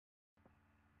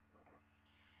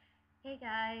Hey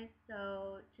guys,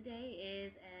 so today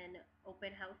is an open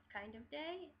house kind of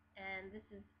day, and this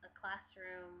is a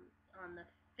classroom on the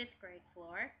fifth grade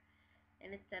floor, and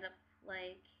it's set up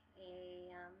like a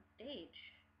stage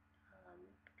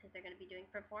because they're going to be doing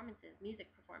performances, music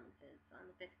performances on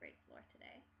the fifth grade floor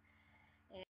today.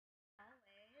 And as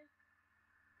always,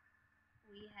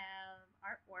 we have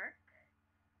artwork,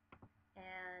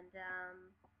 and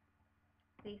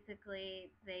basically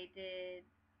they did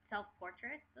self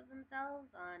portraits of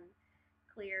themselves on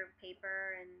clear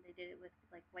paper, and they did it with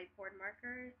like whiteboard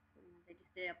markers, and they just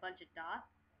did a bunch of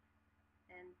dots,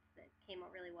 and it came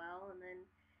out really well. And then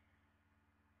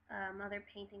other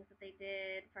paintings that they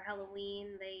did for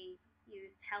Halloween, they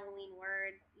used Halloween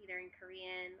words either in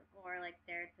Korean or like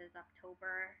there it says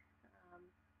October, um,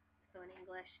 so in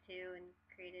English too, and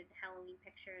created Halloween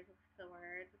pictures with the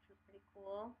words, which was pretty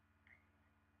cool.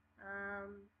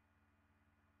 Um,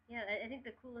 yeah, I think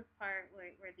the coolest part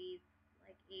were these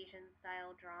like Asian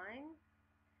style drawings.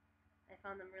 I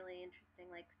found them really interesting,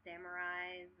 like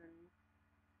samurais and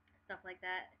stuff like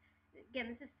that.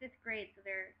 Again, this is fifth grade, so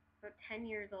they're about 10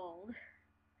 years old,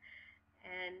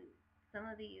 and some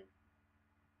of these,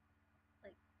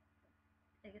 like,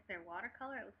 I guess they're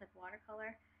watercolor. It looks like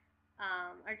watercolor.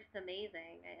 Are just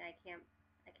amazing. I can't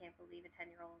believe a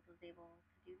 10-year-old was able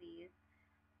to do these.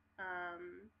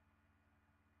 Um,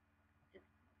 just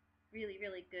really,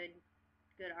 really good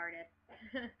artists.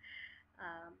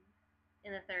 um,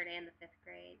 in the third and the fifth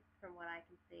grade, from what I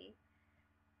can see.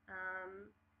 Um,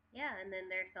 yeah, and then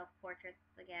their self portraits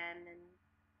again, and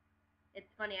it's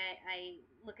funny. I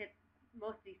look at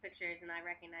most of these pictures and I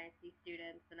recognize these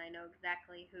students, and I know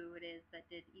exactly who it is that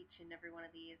did each and every one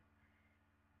of these.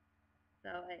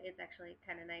 So it's actually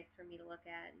kind of nice for me to look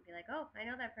at and be like, oh, I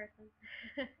know that person.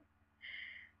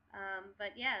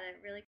 But yeah, that really